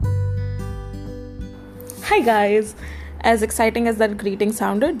Hi guys! As exciting as that greeting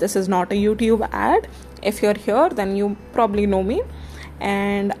sounded, this is not a YouTube ad. If you're here, then you probably know me.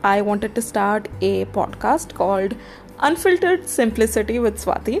 And I wanted to start a podcast called Unfiltered Simplicity with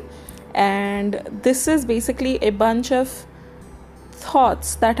Swati. And this is basically a bunch of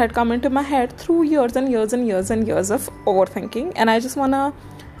thoughts that had come into my head through years and years and years and years of overthinking. And I just want to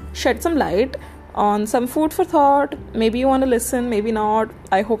shed some light on some food for thought. Maybe you want to listen, maybe not.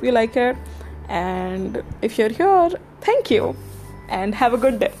 I hope you like it. And if you're here, thank you and have a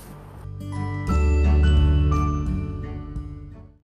good day.